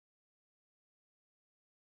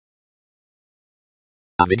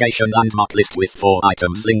Navigation landmark list with 4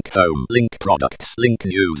 items. Link home, link products, link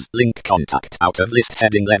news, link contact. Out of list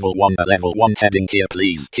heading level 1. A level 1 heading here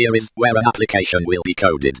please. Here is where an application will be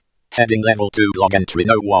coded. Heading level 2 log entry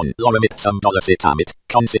no 1 lorem ipsum $citamit,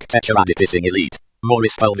 consic techer adipising elite.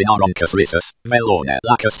 Moris pulvinaroncus rhesus, velorne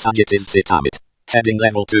lacus sagittis citamit. Heading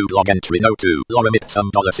level 2 log entry no 2 lorem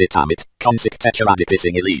ipsum $citamit, consic techer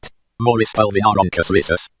adipising elite. Moris pulvinaroncus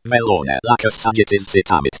rhesus, velorne lacus sagittis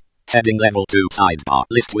citamit. Heading level 2 sidebar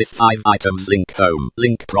list with 5 items. Link home,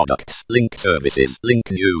 link products, link services, link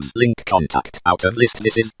news, link contact. Out of list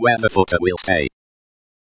this is where the footer will stay.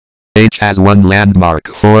 Page has 1 landmark,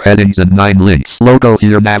 4 headings and 9 links. Logo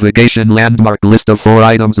here navigation landmark list of 4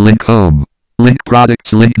 items. Link home, link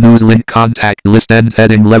products, link news, link contact. List end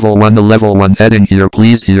heading level 1. The level 1 heading here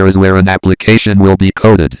please. Here is where an application will be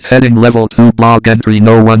coded. Heading level 2 blog entry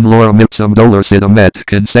no 1 lorem ipsum $citamit,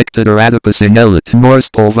 consector adipusing elit. Mors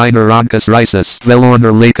pulvinaroncus rhesus,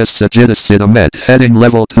 velorne lacus sagittis citamit. Heading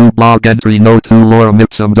level 2 blog entry no 2 lorem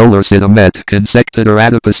ipsum $citamit, consector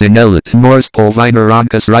adipusing elit. Mors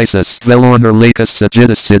pulvinaroncus rhesus, velorne lacus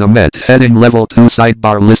sagittis citamit. Heading level 2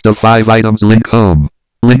 sidebar list of 5 items. Link home,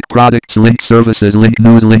 link products, link services, link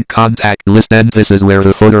news, link contact. List end this is where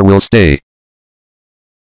the footer will stay.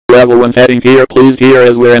 Level 1 heading here please. Here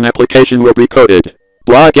is where an application will be coded.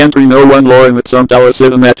 Blog entry no 1 lorem ipsum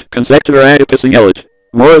 $citamit, consector adipusing elit.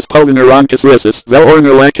 Moris pulvinaroncus rhesus,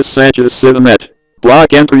 velorne lacus sagittis citamit.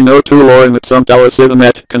 Blog entry no 2 lorem ipsum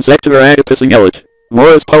 $citamit, consector adipusing elit.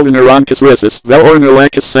 Moris pulvinaroncus rhesus, velorne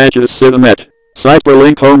lacus sagittis citamit. Sidebar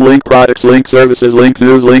link home, link products, link services, link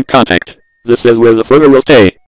news, link contact. This is where the footer will stay.